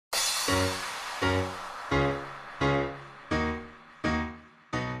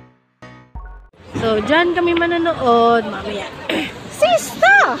So, dyan kami manonood mamaya.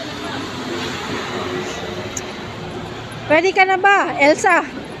 Sista! Pwede ka na ba, Elsa?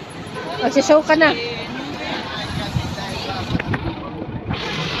 Magsishow ka na.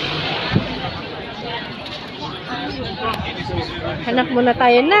 Hanap muna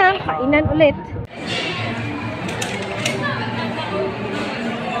tayo ng kainan ulit.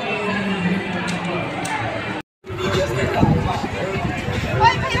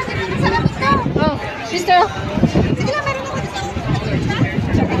 Oh, sister. Sige lang, meron ako dito.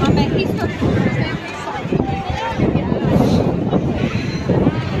 Mama, please stop.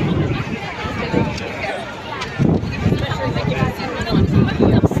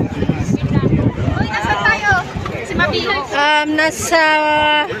 Nasaan tayo? Si Mabi. Nasa...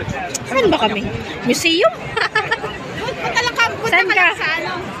 Saan ba kami? Museum? Punta lang ka. Saan ka?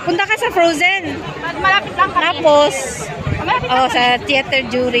 Punta ka sa Frozen. Malapit lang kami. Tapos... Oh, sa theater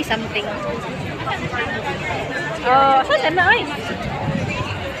Drury something. Oh, saan na ay?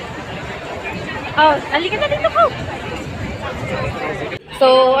 Oh, halika na dito ko.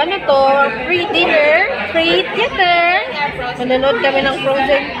 So, ano to? Free dinner, free theater. Manonood kami ng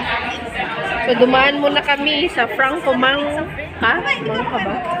Frozen. So, dumaan muna kami sa Franco Mang... Ha? Mang ka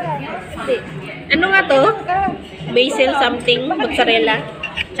ba? Hindi. Ano nga to? Basil something, mozzarella.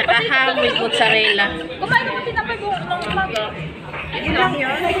 Tsaka ham with mozzarella. Kumain naman tinapay ko ng umaga.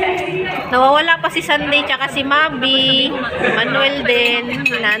 Nawawala pa si Sunday tsaka si Mabi. Manuel din.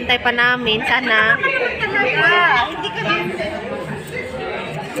 Inaantay pa namin. Sana.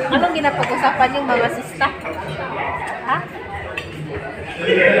 Anong ginapag-usapan yung mga sista? Ha?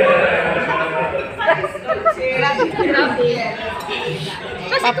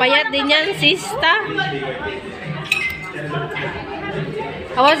 Papayat din yan, sista.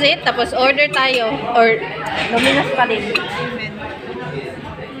 How was it? Tapos order tayo. Or Domino's pa din.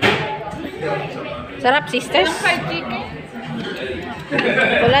 Sarap, sisters.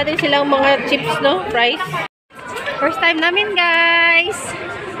 Wala din silang mga chips, no? Fries. First time namin, guys.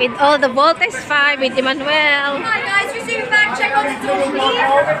 With all the Voltes 5 with Emmanuel. Come on, guys. Receive back. Check out the tools, please.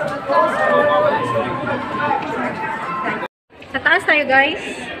 Sa taas tayo, guys.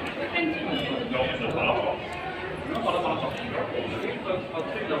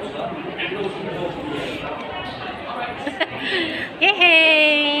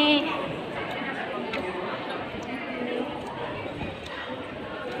 Yehey!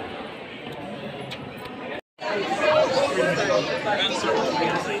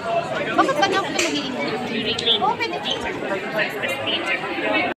 Bakit ba na ako na mag-iingay? Oo, pwede.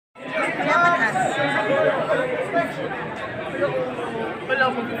 Wala,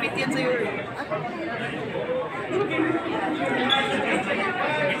 mag-fit yan sa'yo.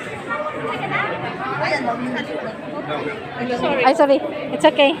 Ay, sorry. It's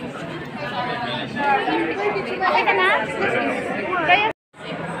okay. Okay ka na?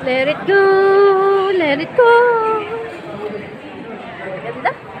 Let it go. Let it go.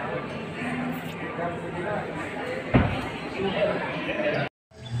 Ganda.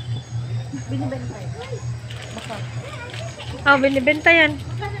 Binibenta yan. Oh, binibenta yan.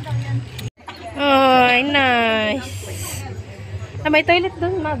 Oh, nice. Ah, may toilet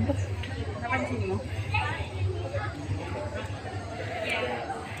doon, Mab. Napansin mo?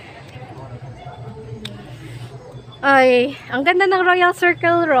 Ay, ang ganda ng Royal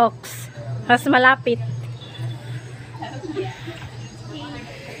Circle Rocks. Mas malapit.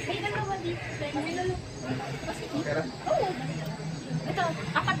 Ito,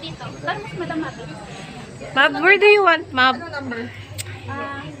 apat dito. Pero mas madamag. Mab, where do you want, Mab? Ano number?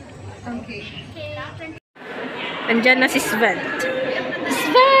 Okay. Andyan na si Svent.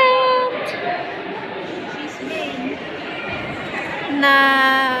 Svent!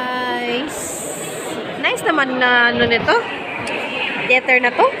 Nice. Nice naman na ano nito. Theater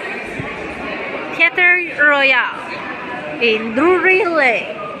na to. Theater Royal in Drury Lake.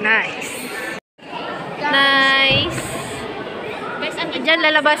 Nice. Nice. Diyan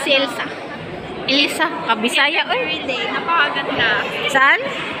lalabas si Elsa. Elsa, kabisaya. Every day, napakaganda. Saan?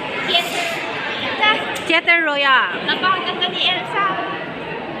 Theater. Theater Royal. Napakaganda ni Elsa.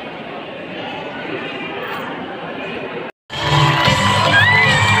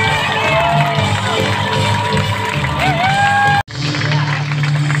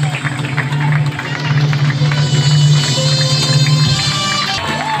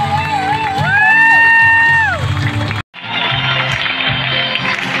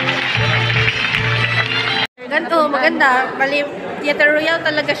 Ganto, maganda. Bali, Theater Royal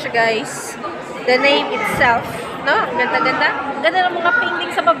talaga siya, guys. The name itself. No? Ganda-ganda. Ganda ng mga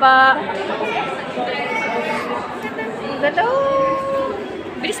painting sa baba. Ganda.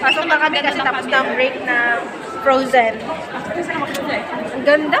 Bilis pasok na kami kasi tapos na ang break na Frozen. Ang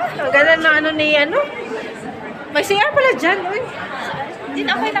ganda. Ang ganda ng ano ni ano. May CR pala dyan. Uy. Hindi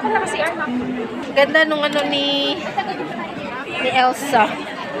na okay na ko na kasi Arma. Ang ganda nung ano ni Elsa.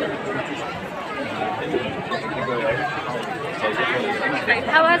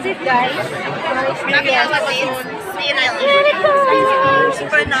 How was it, guys?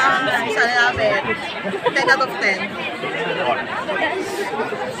 Super nice. I love it. 10 out of 10.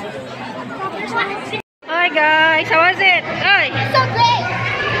 Hi guys, how was it? Hi. So great!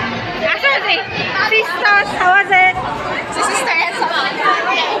 Asa si Sisters, how was it? Si Sister Elsa.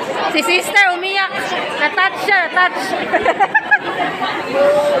 Si Sister umiyak. Na-touch siya, na-touch.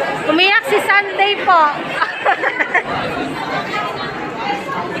 Umiyak si Sunday po.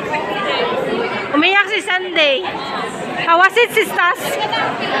 Umiyak si Sunday. How was it, sisters?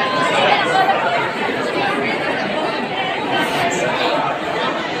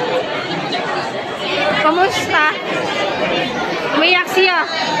 Kamusta? Umiyak siya.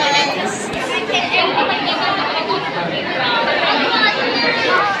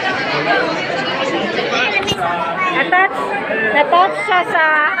 Natouch siya sa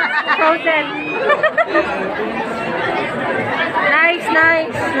Frozen. Nice,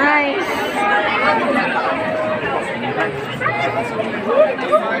 nice, nice.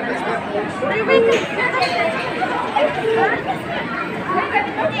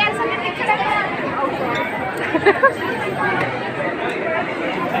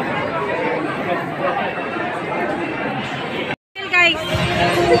 Guys,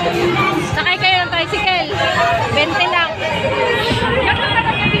 sakay kayo ng tricycle. 20 lang.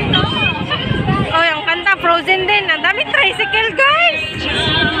 Oh, yung kanta Frozen din. Ang dami tricycle, guys.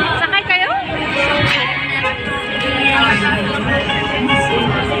 Sakay kayo?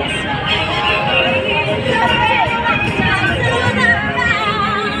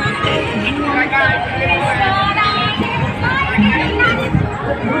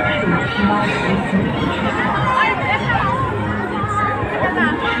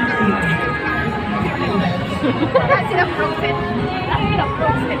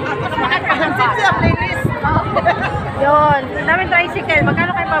 Yun. Ang daming tricycle.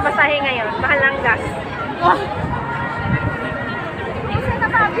 Magkano kayo pabasahe ngayon? Mahal ng gas.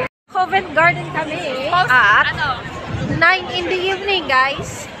 Covent Garden kami at 9 in the evening,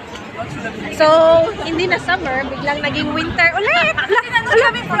 guys. So, hindi na summer, biglang naging winter ulit. Wala,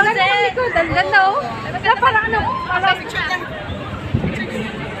 Frozen. Ang ganda, oh. Wala, parang ano, parang...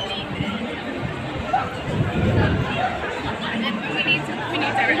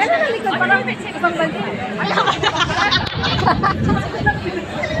 Ganda na likod, parang ibang bansa.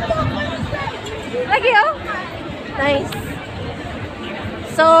 Lagi, oh. Nice.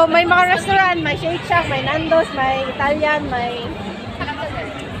 So, may mga restaurant, may Shake Shack, may Nando's, may Italian, may...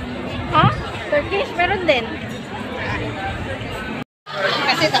 Huh? Turkish, meron din.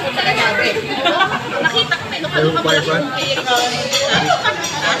 Kasi takot sa kagabi. Nakita ko may luka-luka malaki yung cake.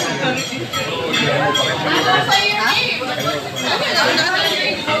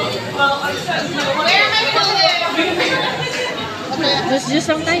 Jus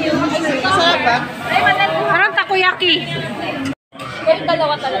lang tayo. Masarap ba? Parang takoyaki. Kayong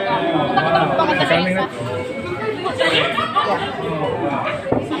dalawa talaga. Nakita ko pa kasi sa isa.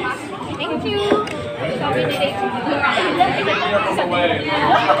 Thank you. Sabi ni Ray.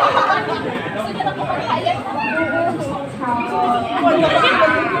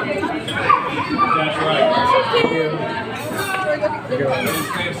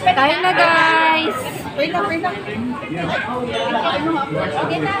 Kain na, guys. Wait lang. Okay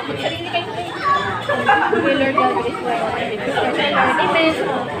na. Sarili kayo. Miller God is well.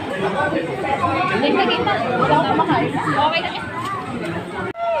 Kita. Wala akong kumakain. Okay na.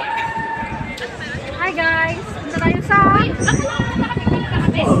 Hi, guys. Punta tayo sa...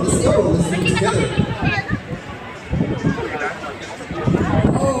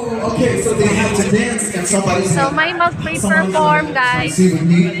 Oh, okay, so they have to dance and somebody's So, may mag-pre-perform, guys. See with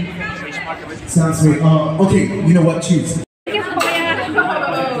me? Sounds great. Okay, you know what? Choose.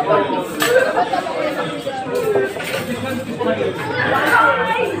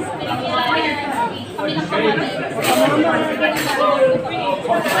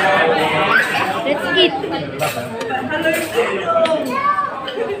 Let's eat.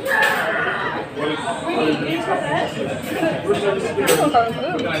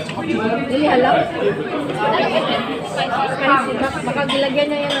 Dili alam. Baka gilagyan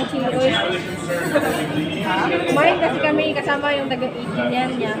niya yan ng chili oil. Kumain kasi kami kasama yung taga-eat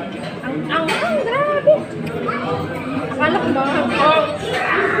niya. Grabe. Akala ko ba?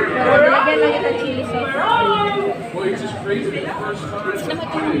 Pero nilagyan lang yung chili sauce. Sila mo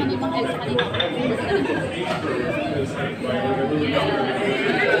itong manutong kayo sa kanila.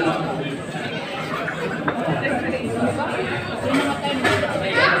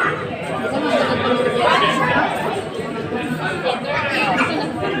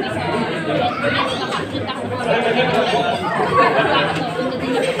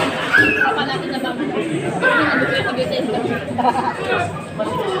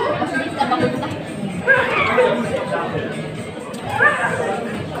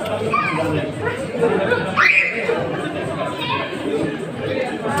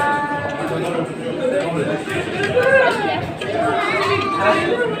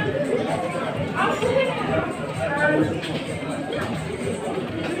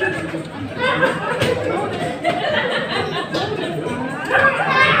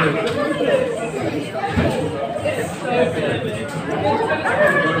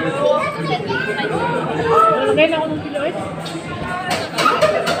 Lagay na ako ng piloy.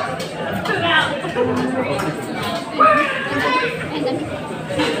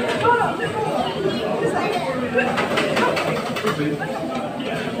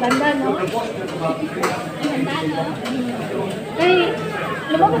 Ganda, no? Ganda, no? Ay,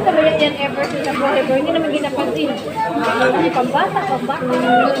 lumabas na ba yan ever since sa buhay ko? Hindi naman ginapansin. Kasi pambata.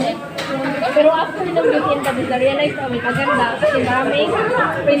 Pero after ng Beauty and the Beast, na-realize ko, maganda. Kasi daming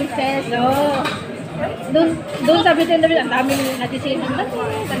princess. Oh. Doon sa Beauty and the Beast, ang daming natisinin ng dati,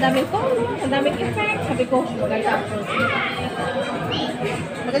 ang daming color, ang daming effect. Sabi ko, maganda.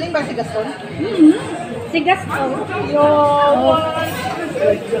 Magaling ba si Gaston? Si Gaston, yung...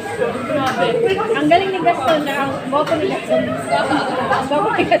 Ang galing ni Gaston, ang guwapo ni Gaston. Guwapo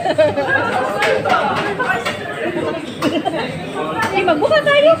ni Gaston. Ay, magbuka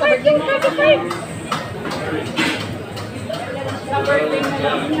tayo, parking 35.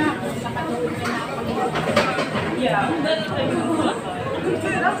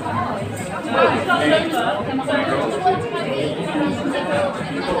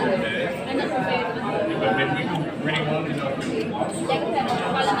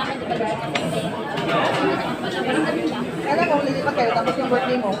 Kailan mo lilipat kayo tapos yung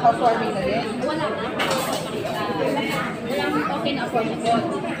birthday mo, housewarming na din? Wala na. Walang okay na affordable.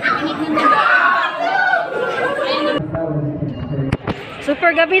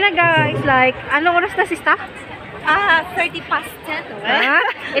 Super gabi na guys. Like, anong oras na sista? 30 past 10. Ah,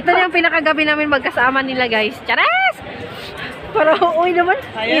 ito na yung pinakagabi namin magkasama nila guys. Charas! Para uuwi naman.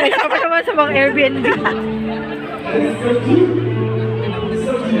 Sama naman sa mga Airbnb.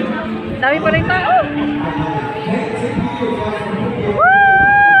 Dami pa rin tao.